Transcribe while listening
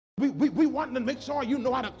we want to make sure you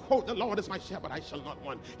know how to quote, the Lord is my shepherd, I shall not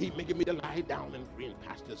want. He maketh me to lie down in green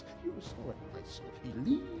pastures. He restored my soul. He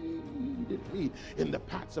leadeth me in the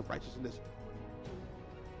paths of righteousness.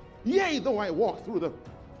 Yea, though I walk through the,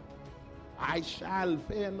 I shall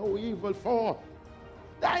fear no evil, for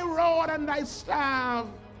thy rod and thy staff.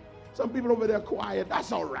 Some people over there quiet.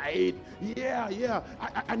 That's all right. Yeah.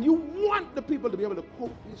 And you want the people to be able to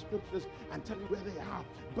quote these scriptures and tell you where they are.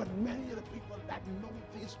 But many of the people that know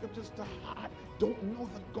these scriptures to heart don't know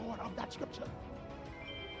the God of that scripture.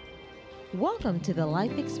 Welcome to The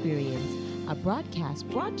Life Experience, a broadcast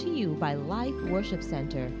brought to you by Life Worship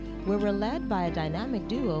Center, where we're led by a dynamic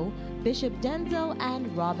duo, Bishop Denzel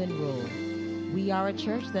and Robin Rule. We are a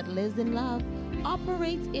church that lives in love,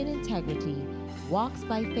 operates in integrity, walks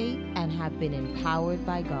by faith, and have been empowered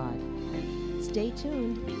by God. Stay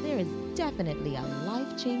tuned, there is definitely a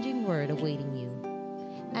life-changing word awaiting you.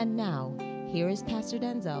 And now, here is Pastor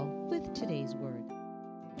Denzel with today's word.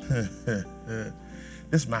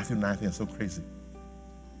 This Matthew 19 is so crazy.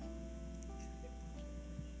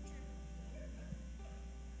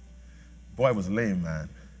 Boy was lame, man.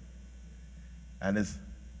 And his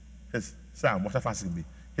Sam, what's that fast gonna be?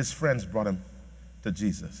 His friends brought him to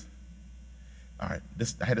Jesus. All right,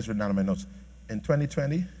 I had this written down in my notes. In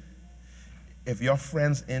 2020, if your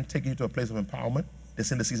friends ain't taking you to a place of empowerment,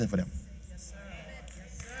 this is the season for them. Yes,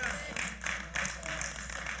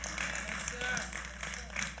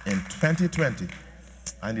 sir. In 2020,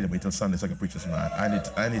 I need to wait till Sunday so I can preach this, man.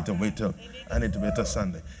 I need to wait till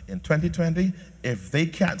Sunday. In 2020, if they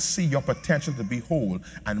can't see your potential to be whole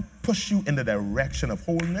and push you in the direction of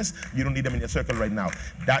wholeness, you don't need them in your circle right now.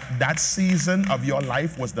 That season of your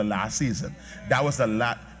life was the last season. That was the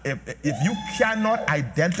last. If you cannot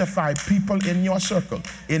identify people in your circle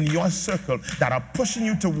that are pushing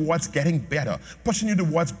you towards getting better, pushing you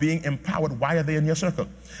towards being empowered, why are they in your circle?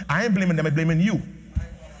 I ain't blaming them, I'm blaming you.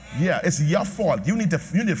 Yeah, it's your fault. You need to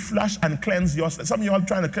flush and cleanse your. Some of you all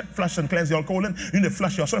trying to flush and cleanse your colon. You need to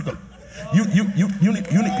flush your circle. You need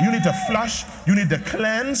to flush. You need to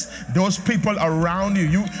cleanse those people around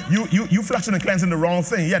you. You flushing and cleansing the wrong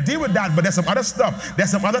thing. Yeah, deal with that. But there's some other stuff.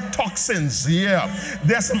 There's some other toxins. Yeah,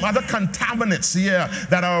 there's some other contaminants. Yeah,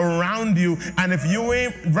 that are around you. And if you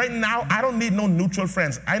ain't right now, I don't need no neutral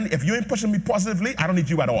friends. If you ain't pushing me positively, I don't need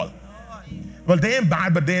you at all. Well, they ain't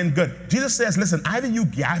bad, but they ain't good. Jesus says, listen, either you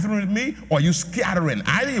gathering with me or you scattering.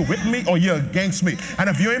 Either you're with me or you're against me. And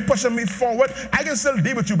if you ain't pushing me forward, I can still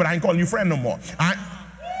deal with you, but I ain't calling you friend no more.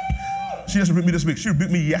 She just rebuked me this week. She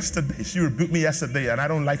rebuked me yesterday. And I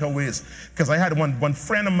don't like her ways. Because I had one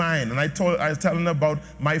friend of mine, and I was telling her about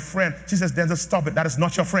my friend. She says, Denzel, stop it. That is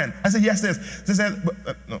not your friend. I said, yes, it is. She said,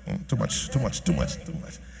 no, too much.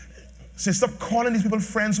 Say, stop calling these people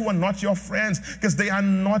friends who are not your friends, because they are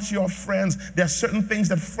not your friends. There are certain things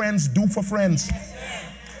that friends do for friends.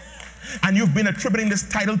 And you've been attributing this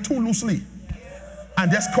title too loosely. And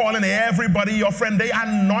just calling everybody your friend. They are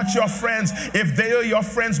not your friends. If they were your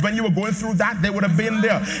friends when you were going through that, they would have been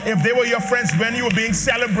there. If they were your friends when you were being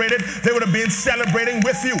celebrated, they would have been celebrating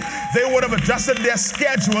with you. They would have adjusted their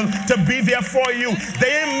schedule to be there for you. They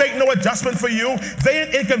didn't make no adjustment for you. They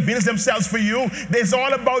didn't inconvenience themselves for you. It's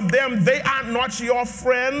all about them. They are not your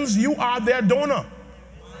friends. You are their donor.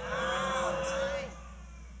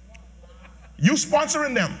 You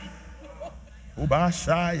sponsoring them.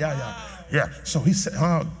 Yeah, so he said,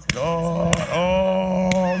 oh, God,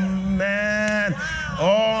 oh,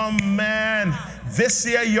 man. This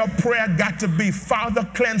year, your prayer got to be, Father,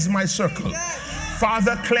 cleanse my circle.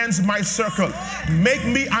 Father, cleanse my circle. Make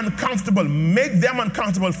me uncomfortable. Make them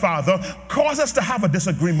uncomfortable, Father. Cause us to have a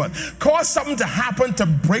disagreement. Cause something to happen to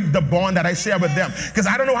break the bond that I share with them. Because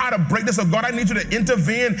I don't know how to break this. So God, I need you to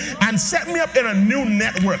intervene and set me up in a new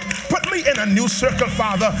network. Put me in a new circle,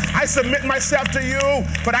 Father. I submit myself to you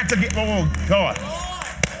for that to get, oh, God.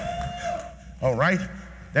 All right.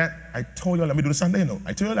 That I told you, let me do the Sunday. No,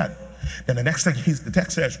 I told you that. Then the next thing, the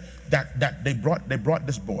text says that they brought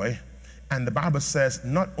this boy. And the Bible says,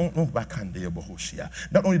 not only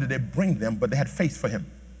did they bring them, but they had faith for him.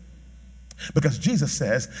 Because Jesus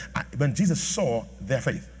says, when Jesus saw their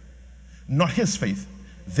faith, not his faith,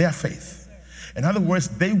 their faith. In other words,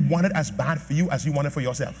 they wanted as bad for you as you wanted for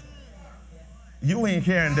yourself. You ain't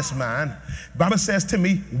hearing this, man. The Bible says to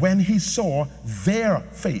me, when he saw their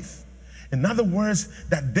faith. In other words,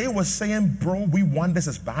 that they were saying, bro, we want this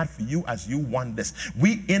as bad for you as you want this.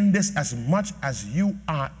 We in this as much as you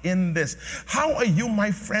are in this. How are you my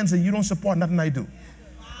friends and you don't support nothing I do?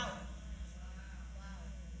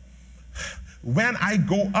 When I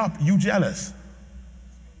go up, you jealous.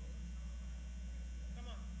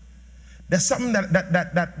 There's something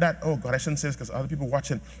that oh God, I shouldn't say this because other people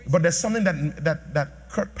watching, but there's something that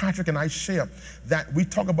Kirkpatrick and I share, that we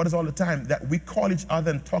talk about this all the time, that we call each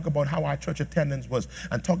other and talk about how our church attendance was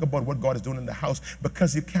and talk about what God is doing in the house,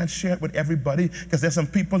 because you can't share it with everybody, because there's some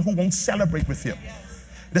people who won't celebrate with you.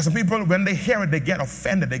 There's some people, when they hear it, they get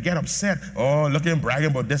offended, they get upset. Oh, look at him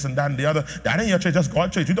bragging about this and that and the other. That ain't your church, that's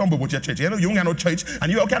God's church. You don't believe with your church. You don't got no church, and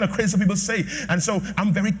you all kind of crazy people say. And so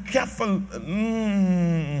I'm very careful.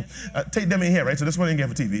 Take them in here, right? So this one ain't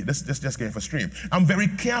getting for TV. This just getting for stream. I'm very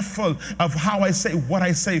careful of how I say what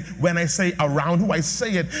I say, when I say, around who I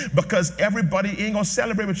say it, because everybody ain't gonna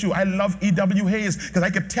celebrate with you. I love E.W. Hayes because I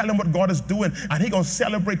could tell him what God is doing, and he gonna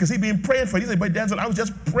celebrate because he been praying for it. He said, but Denzel, I was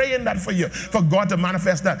just praying that for you, for God to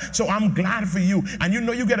manifest that. So I'm glad for you. And you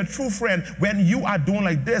know you get a true friend when you are doing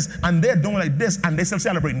like this and they're doing like this and they still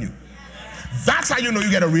celebrating you. That's how you know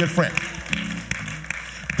you get a real friend.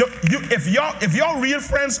 If your real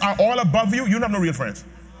friends are all above you, you don't have no real friends.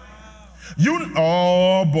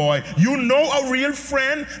 Oh boy, you know a real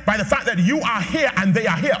friend by the fact that you are here and they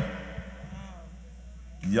are here.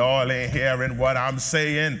 Y'all ain't hearing what I'm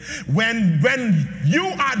saying. When you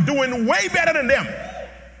are doing way better than them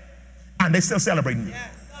and they still celebrating you.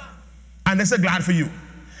 And they're so glad for you.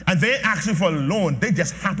 And they ain't asking for a loan. They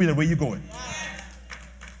just happy the way you're going.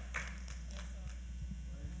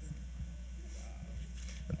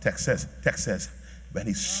 The text says, when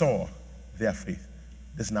he saw their faith.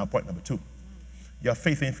 This is now point number 2. Your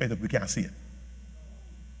faith ain't faith if we can't see it.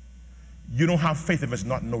 You don't have faith if it's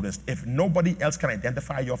not noticed. If nobody else can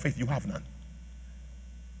identify your faith, you have none.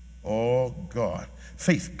 Oh God.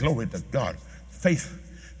 Faith, glory to God.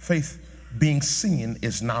 Faith being seen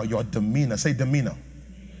is now your demeanor. Say demeanor.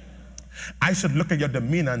 I should look at your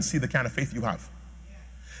demeanor and see the kind of faith you have.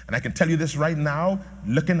 And I can tell you this right now,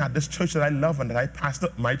 looking at this church that I love and that I pastor,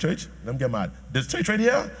 my church, let me get mad, this church right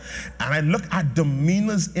here, and I look at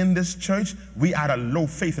demeanors in this church, we are at a low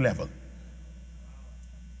faith level.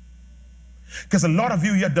 Because a lot of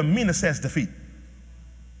you, your demeanor says defeat.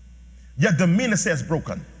 Your demeanor says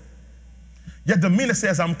broken. Your demeanor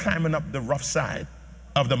says I'm climbing up the rough side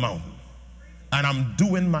of the mountain. And I'm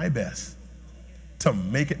doing my best to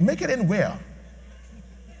make it. Make it in where?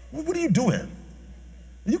 What are you doing?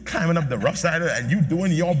 Are you climbing up the rough side and you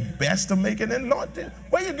doing your best to make it in? Lord,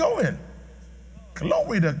 where you going?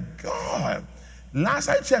 Glory to God. Last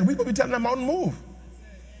I checked, we could be telling that mountain move.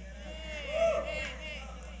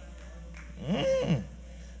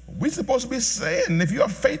 We're supposed to be saying, if you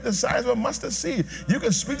have faith the size of a mustard seed, you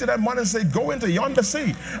can speak to that mountain and say, go into yonder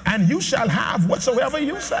sea, and you shall have whatsoever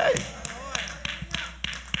you say.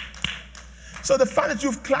 So the fact that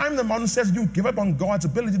you've climbed the mountain says you give up on God's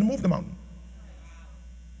ability to move the mountain.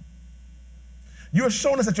 You have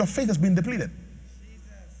shown us that your faith has been depleted.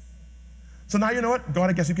 So now you know what? God,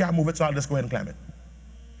 I guess you can't move it, so I'll just go ahead and climb it.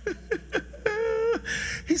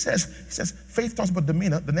 He says, faith talks about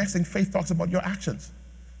demeanor. The next thing, faith talks about your actions.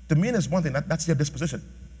 Demeanor is one thing, that's your disposition.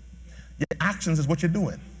 Your actions is what you're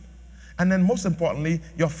doing. And then most importantly,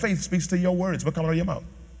 your faith speaks to your words, what come out of your mouth.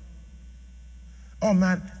 Oh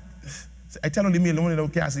man, I tell him leave me alone,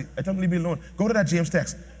 Cassie. I tell him leave me alone. Go to that James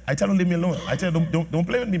text. I tell him leave me alone. I tell him don't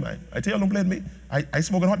play with me, man. I tell him don't play with me. I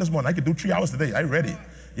smoking hot this morning. I could do 3 hours today. I ready.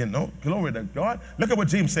 You know, glory to God. Look at what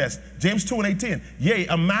James says. James 2:18. Yea,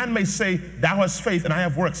 a man may say, thou hast faith and I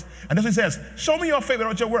have works. And this he says, show me your faith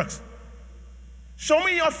without your works. Show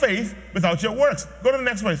me your faith without your works. Go to the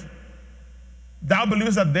next verse. Thou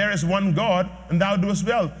believest that there is one God, and thou doest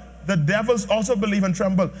well. The devils also believe and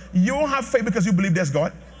tremble. You don't have faith because you believe there's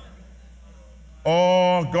God.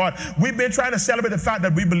 Oh, God. We've been trying to celebrate the fact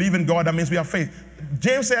that we believe in God. That means we have faith.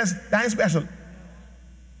 James says, that ain't special.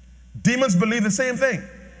 Demons believe the same thing.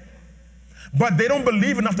 But they don't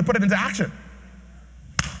believe enough to put it into action.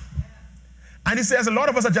 And he says a lot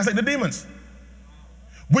of us are just like the demons.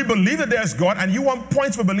 We believe that there's God, and you want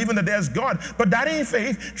points for believing that there's God. But that ain't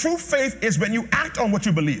faith. True faith is when you act on what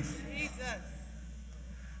you believe.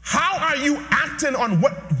 How are you acting on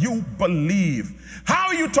what you believe? How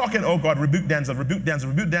are you talking? Oh God, rebuke Denzel, rebuke Denzel,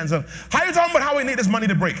 rebuke Denzel. How are you talking about how we need this money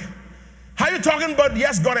to break? How are you talking about,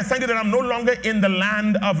 yes, God, I thank you that I'm no longer in the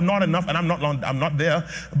land of not enough, and I'm not there.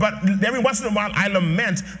 But every once in a while I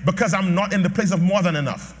lament because I'm not in the place of more than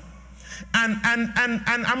enough. And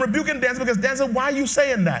I'm rebuking Denzel because Denzel, why are you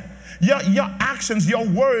saying that? Your actions, your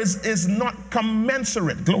words is not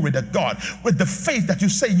commensurate, glory to God, with the faith that you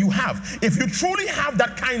say you have. If you truly have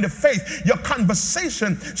that kind of faith, your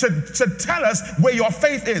conversation should tell us where your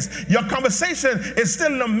faith is. Your conversation is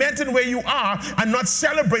still lamenting where you are and not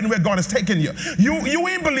celebrating where God has taken you. You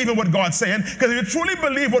ain't believing what God's saying, because if you truly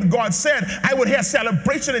believe what God said, I would hear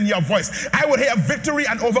celebration in your voice. I would hear victory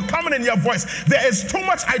and overcoming in your voice. There is too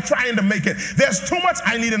much I trying to make it. There's too much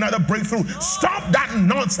I need another breakthrough. Stop that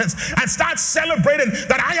nonsense and start celebrating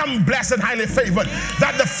that I am blessed and highly favored,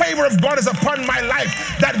 that the favor of God is upon my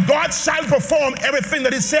life, that God shall perform everything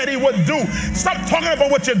that he said he would do. Stop talking about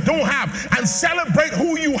what you don't have and celebrate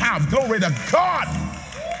who you have. Glory to God.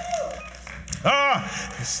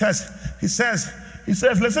 He says,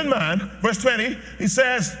 listen, man, verse 20, he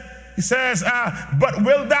says, but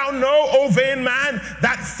wilt thou know, O vain man,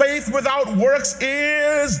 that faith without works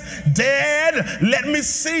is dead? Let me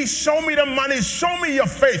see. Show me the money. Show me your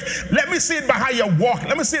faith. Let me see it by how you walk.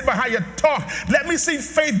 Let me see it by how you talk. Let me see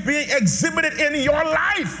faith being exhibited in your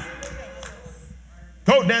life.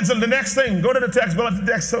 Go, Denzel, the next thing. Go to the text. Go to the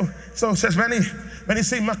text. So it says, when he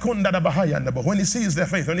sees Makunda Bahaya, when he sees their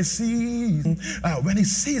faith, when he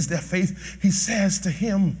sees their faith, he says to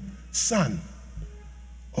him, son.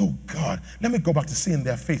 Oh God, let me go back to seeing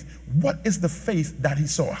their faith. What is the faith that he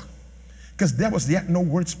saw? Because there was yet no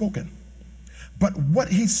word spoken. But what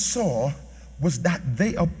he saw was that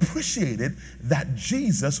they appreciated that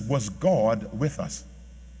Jesus was God with us.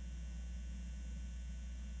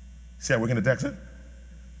 See how we're going to text it?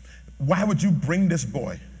 Why would you bring this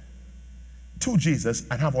boy to Jesus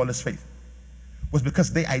and have all this faith? It was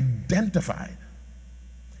because they identified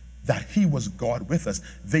that he was God with us.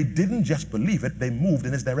 They didn't just believe it, they moved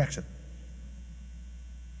in his direction.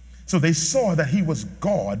 So they saw that he was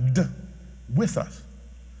God with us.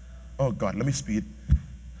 Oh God, let me speed.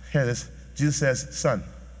 Hear this. Jesus says, son.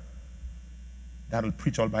 That'll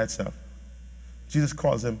preach all by itself. Jesus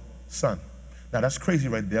calls him son. Now that's crazy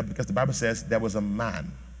right there, because the Bible says there was a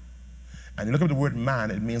man. And you look at the word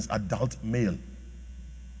man, it means adult male.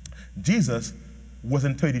 Jesus was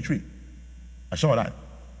in 33. I saw that.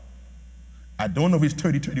 I don't know if he's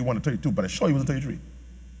 30, 31, or 32, but I'm sure he was 33.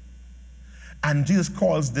 And Jesus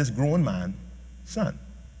calls this grown man son.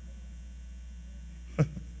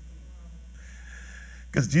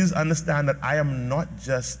 Because Jesus understands that I am not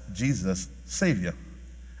just Jesus' Savior.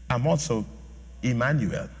 I'm also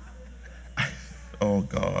Emmanuel. Oh,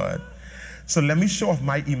 God. So let me show off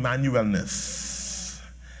my Emmanuelness.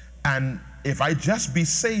 And if I just be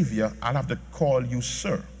Savior, I'll have to call you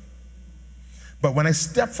sir. But when I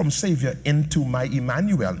step from Savior into my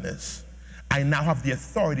Emmanuelness, I now have the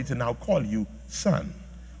authority to now call you son.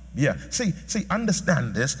 Yeah, see,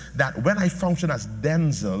 understand this, that when I function as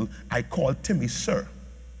Denzel, I call Timmy sir.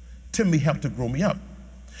 Timmy helped to grow me up.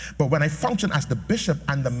 But when I function as the bishop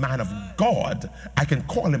and the man of God, I can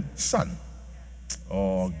call him son.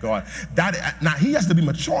 Oh, God. Now, he has to be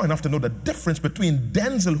mature enough to know the difference between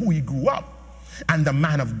Denzel, who he grew up, and the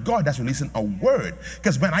man of God that's releasing a word.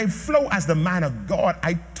 Because when I flow as the man of God,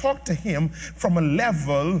 I talk to him from a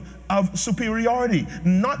level of superiority.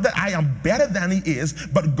 Not that I am better than he is,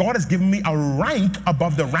 but God has given me a rank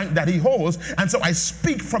above the rank that he holds. And so I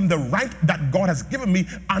speak from the rank that God has given me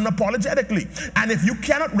unapologetically. And if you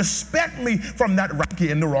cannot respect me from that rank,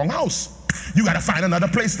 you're in the wrong house. You got to find another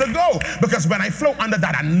place to go, because when I flow under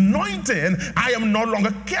that anointing, I am no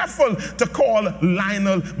longer careful to call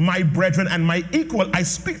Lionel my brethren and my equal. I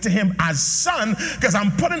speak to him as son, because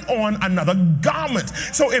I'm putting on another garment.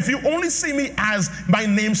 So if you only see me as my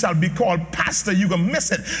name shall be called pastor, you can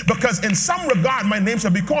miss it, because in some regard my name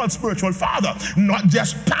shall be called spiritual father, not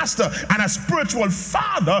just pastor. And as spiritual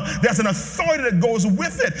father, there's an authority that goes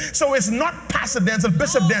with it. So it's not Pastor Denzel,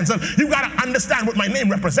 Bishop Denzel. You got to understand what my name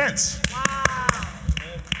represents.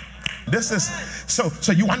 This is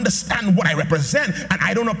so you understand what I represent, and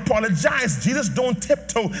I don't apologize. Jesus don't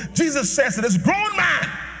tiptoe. Jesus says to this grown man,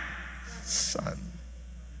 son,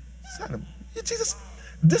 Jesus,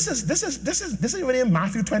 this is even in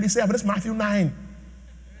Matthew 27. This is Matthew 9.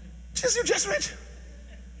 Jesus, you just rich.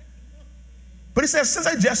 But he says, since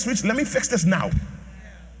I just reached, let me fix this now.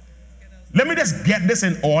 Let me just get this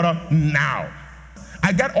in order now.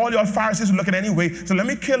 I got all your Pharisees looking anyway, so let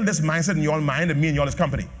me kill this mindset in your mind and me and y'all's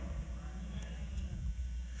company.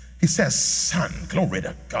 He says, son, glory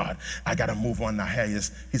to God. I got to move on now. Here he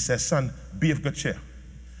is. He says, son, be of good cheer.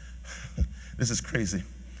 This is crazy.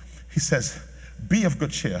 He says, be of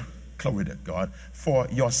good cheer, glory to God, for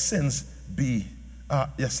your sins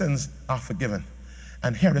are forgiven.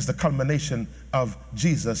 And here is the culmination of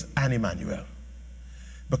Jesus and Emmanuel.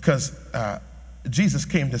 Because Jesus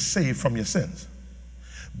came to save from your sins.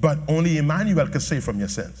 But only Emmanuel could save from your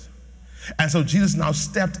sins. And so Jesus now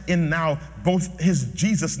stepped in now, both his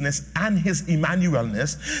Jesusness and his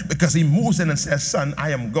Emmanuelness, because he moves in and says, son,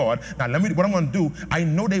 I am God. Now what I'm going to do, I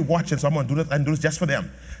know they watching, so I'm going to do this and do this just for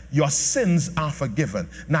them. Your sins are forgiven.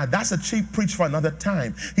 Now that's a cheap preach for another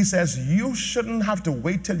time. He says, you shouldn't have to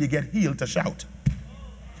wait till you get healed to shout.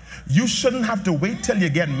 You shouldn't have to wait till you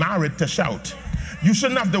get married to shout. You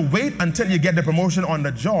shouldn't have to wait until you get the promotion on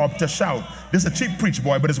the job to shout. This is a cheap preach,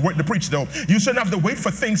 boy, but it's worth the preach, though. You shouldn't have to wait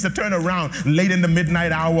for things to turn around late in the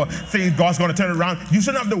midnight hour. Things God's going to turn around. You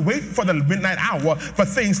shouldn't have to wait for the midnight hour for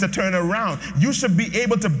things to turn around. You should be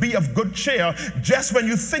able to be of good cheer just when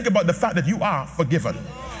you think about the fact that you are forgiven.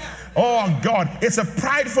 Oh God, it's a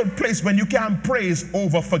prideful place when you can't praise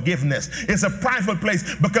over forgiveness. It's a prideful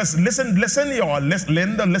place because listen, y'all,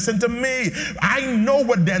 Linda, listen to me. I know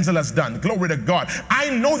what Denzel has done. Glory to God. I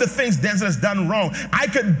know the things Denzel has done wrong. I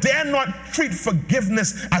could dare not treat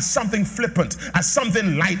forgiveness as something flippant, as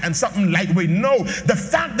something light and something lightweight. No, the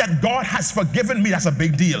fact that God has forgiven me, that's a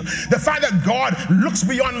big deal. The fact that God looks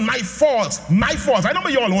beyond my faults. I know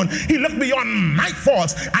my y'all one. He looked beyond my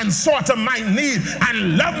faults and saw to my need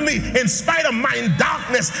and loved me in spite of my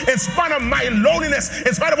darkness, in spite of my loneliness,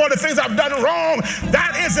 in spite of all the things I've done wrong.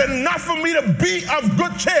 That is enough for me to be of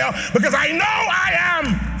good cheer because I know I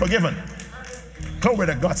am forgiven. Glory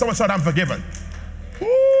to God. Someone said I'm forgiven.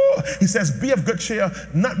 Ooh. He says, be of good cheer,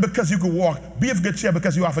 not because you could walk. Be of good cheer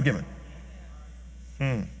because you are forgiven.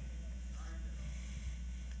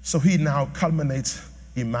 So he now culminates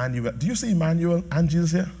Emmanuel. Do you see Emmanuel and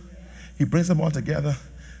Jesus here? He brings them all together.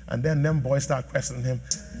 And then them boys start questioning him.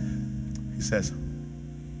 He says,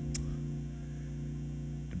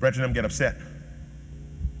 the brethren them get upset.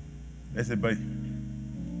 They said, but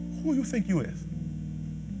who you think you is?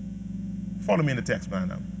 Follow me in the text,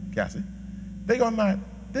 man, Cassie. They go mad.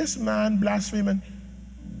 This man blaspheming.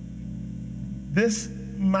 This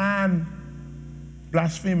man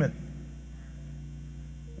blaspheming.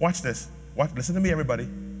 Watch this. Listen to me, everybody.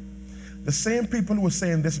 The same people who were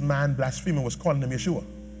saying this man blaspheming was calling him Yeshua.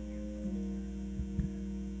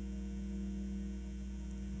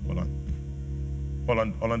 Hold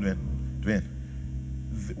on, Dwayne.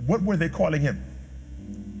 What were they calling him?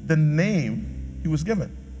 The name he was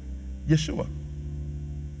given, Yeshua.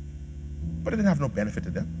 But it didn't have no benefit to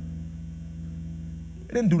them.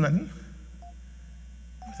 It didn't do nothing.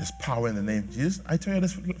 There's power in the name of Jesus. I tell you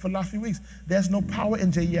this for the last few weeks. There's no power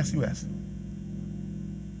in JESUS.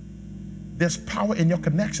 There's power in your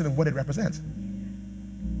connection and what it represents.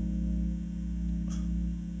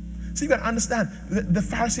 So you got to understand, the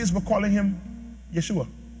Pharisees were calling him Yeshua.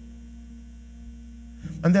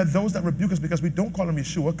 And there are those that rebuke us because we don't call him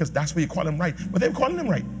Yeshua because that's where you call him right. But they were calling him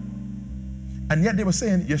right. And yet they were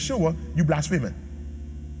saying, Yeshua, you blaspheming.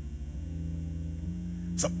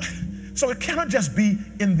 So it cannot just be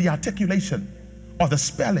in the articulation or the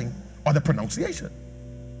spelling or the pronunciation.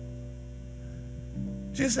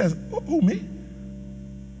 Jesus says, who, me?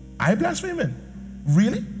 I blaspheming?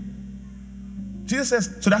 Really? Jesus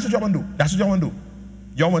says, so that's what y'all want to do. That's what y'all want to do.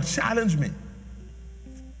 Y'all want to challenge me.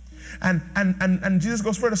 And Jesus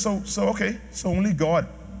goes further. So okay, so only God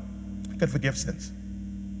can forgive sins.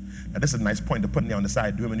 Now this is a nice point to put me on the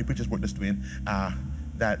side. Do when you preachers work this to him,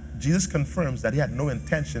 that Jesus confirms that he had no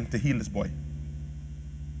intention to heal this boy.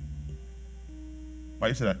 Why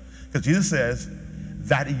you say that? Because Jesus says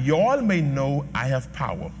that y'all may know I have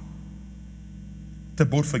power to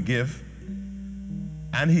both forgive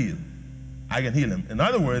and heal. I can heal him. In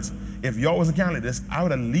other words, if y'all wasn't counting like this, I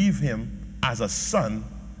would have leave him as a son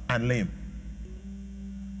and lame.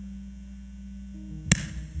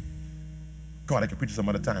 God, I can preach this some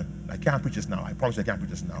other time. I can't preach this now. I promise you I can't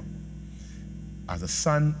preach this now. As a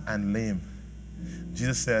son and lame.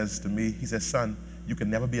 Jesus says to me, he says, son, you can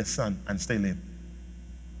never be a son and stay lame.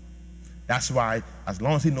 That's why, as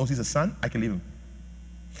long as he knows he's a son, I can leave him.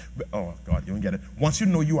 But, oh, God, you don't get it. Once you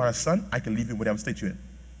know you are a son, I can leave you in whatever state you're in.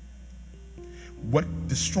 What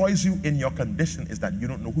destroys you in your condition is that you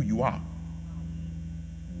don't know who you are.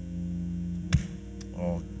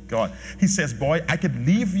 Oh, God. He says, boy, I could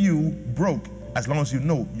leave you broke as long as you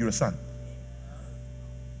know you're a son.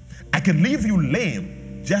 I can leave you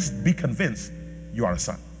lame, just be convinced you are a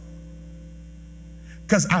son.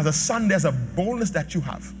 Because as a son, there's a boldness that you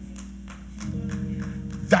have.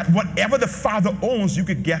 That whatever the Father owns, you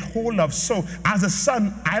could get hold of. So as a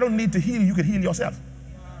son, I don't need to heal you, you can heal yourself.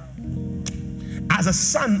 As a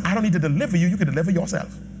son, I don't need to deliver you, you can deliver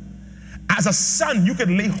yourself. As a son, you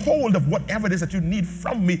can lay hold of whatever it is that you need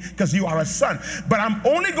from me because you are a son. But I'm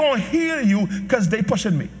only going to heal you because they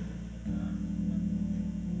pushing me.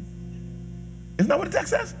 Isn't that what the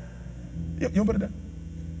text says? You don't put it there.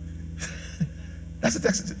 That's the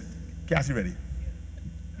text. Cassie, ready?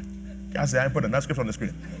 Cassie, I ain't putting another scripture on the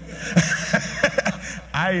screen.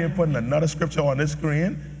 I ain't putting another scripture on this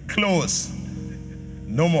screen. Close.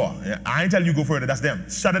 No more. I ain't telling you go further. That's them.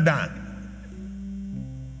 Shut it down.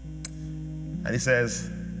 And he says,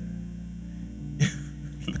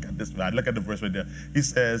 look at this, man. Look at the verse right there. He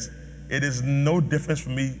says, it is no difference for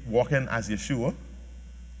me walking as Yeshua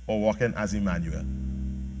or walking as Emmanuel.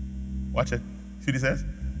 Watch it. See what he says?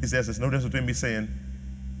 He says, there's no difference between me saying,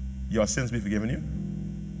 your sins be forgiven you,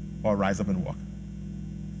 or rise up and walk.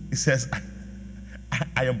 He says,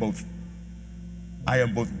 I am both. I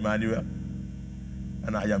am both Emmanuel,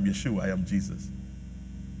 and I am Yeshua. I am Jesus.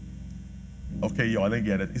 Okay, y'all didn't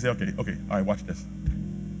get it. He said, okay, all right, watch this.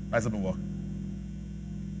 Rise up and walk.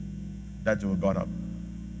 That Joe got up,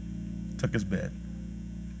 took his bed,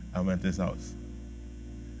 and went to his house.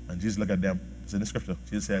 And Jesus looked at them. It's in the scripture.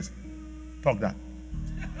 Jesus says, talk that.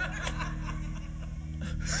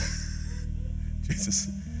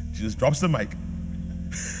 Jesus drops the mic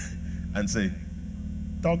and say,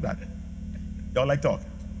 talk that. Y'all like talk?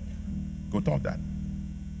 Go talk that.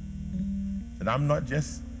 And I'm not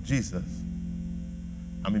just Jesus.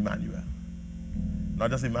 I'm Emmanuel.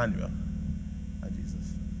 Not just Emmanuel. I'm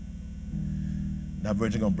Jesus. That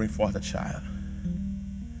virgin gonna bring forth a child,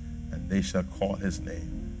 and they shall call his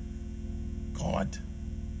name God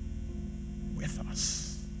with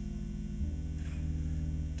us.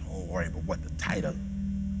 Don't worry about what the title,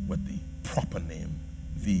 what the proper name,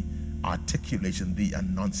 the articulation, the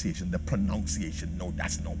enunciation, the pronunciation. No,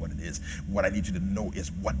 that's not what it is. What I need you to know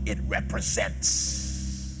is what it represents.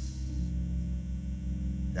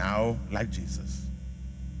 Now, like Jesus,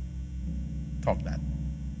 talk that.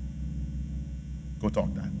 Go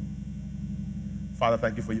talk that. Father,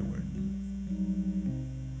 thank you for your word.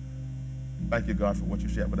 Thank you, God, for what you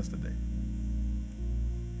shared with us today.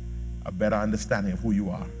 A better understanding of who you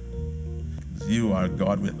are. You are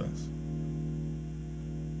God with us.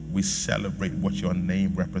 We celebrate what your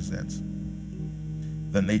name represents.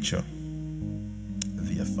 The nature,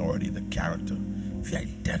 the authority, the character, the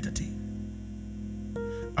identity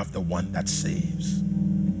of the one that saves,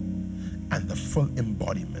 and the full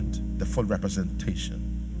embodiment, the full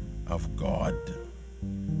representation of God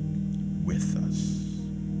with us.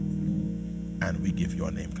 And we give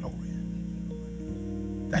your name glory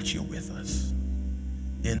that you're with us.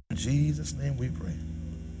 In Jesus' name we pray.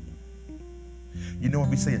 You know when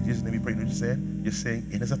we say in Jesus' name we pray, you know what you said? You're saying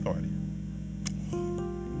in his authority,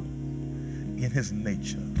 in his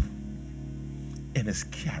nature, in his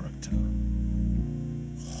character.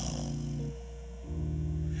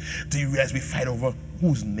 Do you realize we fight over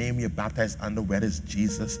whose name you're baptized under, whether it's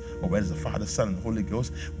Jesus or whether it's the Father, Son, and Holy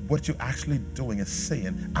Ghost? What you're actually doing is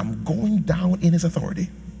saying, I'm going down in his authority.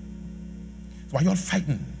 So why y'all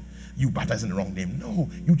fighting? You baptized in the wrong name. No,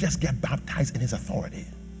 you just get baptized in his authority,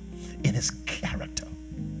 in his character,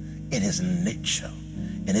 in his nature,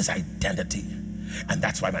 in his identity. And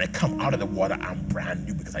that's why when I come out of the water, I'm brand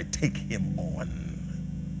new because I take him on.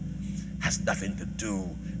 Has nothing to do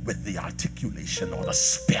with the articulation or the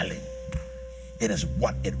spelling. It is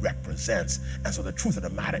what it represents. And so the truth of the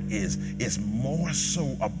matter is more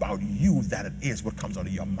so about you than it is what comes out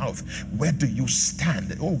of your mouth. Where do you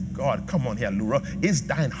stand? Oh God, come on here, Lura. Is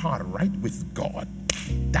thine heart right with God?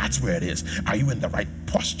 That's where it is. Are you in the right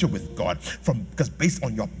posture with God? Because based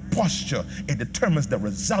on your posture, it determines the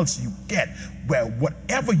results you get. Where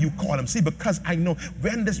whatever you call him, see, because I know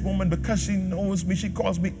when this woman, because she knows me, she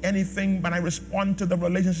calls me anything, but I respond to the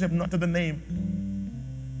relationship, not to the name.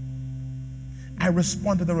 I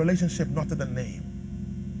respond to the relationship, not to the name.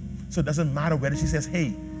 So it doesn't matter whether she says,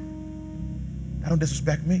 hey, that don't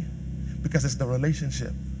disrespect me, because it's the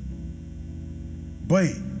relationship.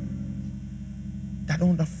 Boy, that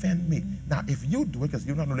don't offend me. Now, if you do it, because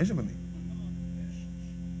you're not in a relationship with me.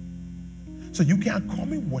 So you can't call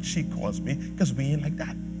me what she calls me, because we ain't like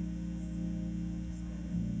that.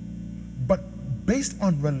 But based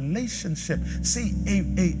on relationship, see,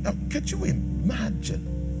 could you imagine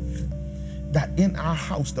that in our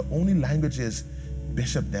house, the only language is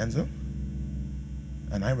Bishop Denzel,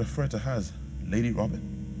 and I refer to her as Lady Robin.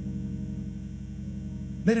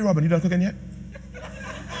 Lady Robin, you done cooking yet?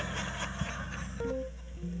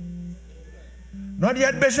 Not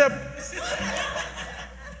yet, Bishop.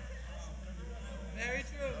 Very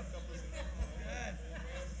true.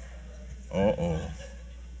 Uh-oh.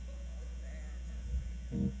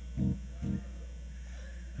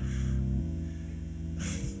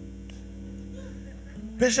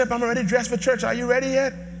 Bishop, I'm already dressed for church. Are you ready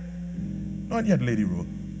yet? Not yet, Lady Rose.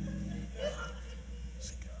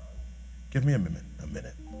 Give me a minute.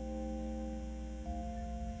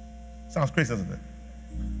 Sounds crazy, doesn't it?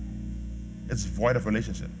 It's void of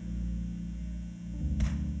relationship.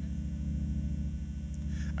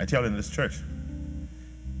 I tell you in this church,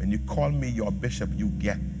 when you call me your bishop, you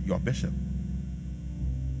get your bishop.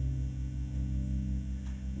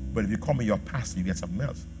 But if you call me your pastor, you get something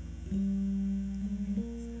else.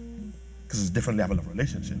 Because it's a different level of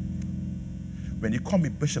relationship. When you call me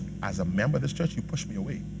bishop as a member of this church, you push me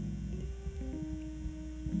away.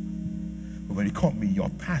 But when you call me your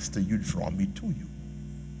pastor, you draw me to you.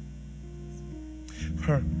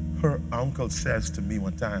 Her uncle says to me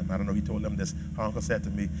one time, I don't know, he told them this, her uncle said to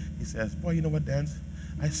me, he says, boy, you know what, Dan?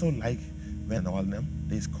 I so like when all them,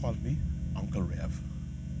 they just call me Uncle Rev.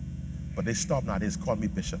 But they stopped now, they just call me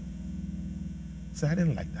Bishop. So I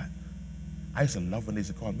didn't like that. I used to love when they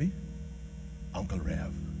used to call me Uncle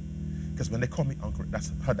Rev. Because when they call me Uncle,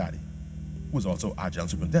 that's her daddy, who was also our general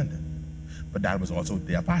superintendent. But dad was also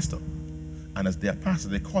their pastor. And as their pastor,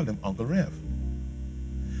 they called him Uncle Rev.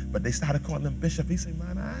 But they started calling him Bishop. He said,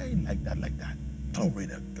 man, I ain't like that, like that. Glory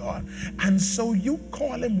to God. And so you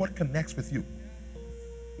call him what connects with you.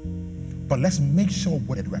 But let's make sure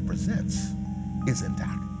what it represents is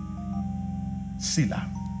intact. Selah.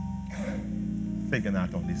 Thinking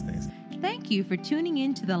out on these things. Thank you for tuning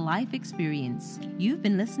in to the Life Experience. You've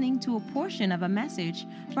been listening to a portion of a message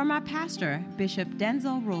from our pastor, Bishop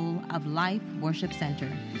Denzel Rolle of Life Worship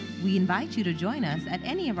Center. We invite you to join us at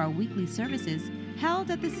any of our weekly services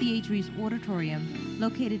held at the C.H. Reeves Auditorium,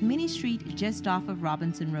 located Minnie Street just off of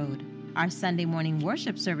Robinson Road. Our Sunday morning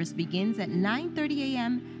worship service begins at 9:30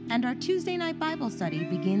 a.m. and our Tuesday night Bible study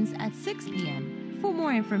begins at 6 p.m. For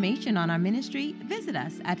more information on our ministry, visit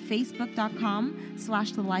us at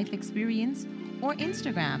facebook.com/The Life Experience or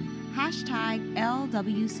Instagram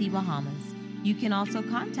 #LWC Bahamas. You can also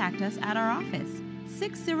contact us at our office,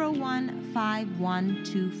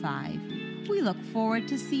 601-5125. We look forward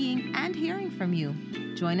to seeing and hearing from you.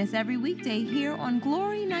 Join us every weekday here on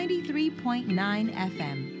Glory 93.9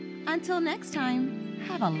 FM. Until next time,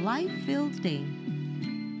 have a life-filled day.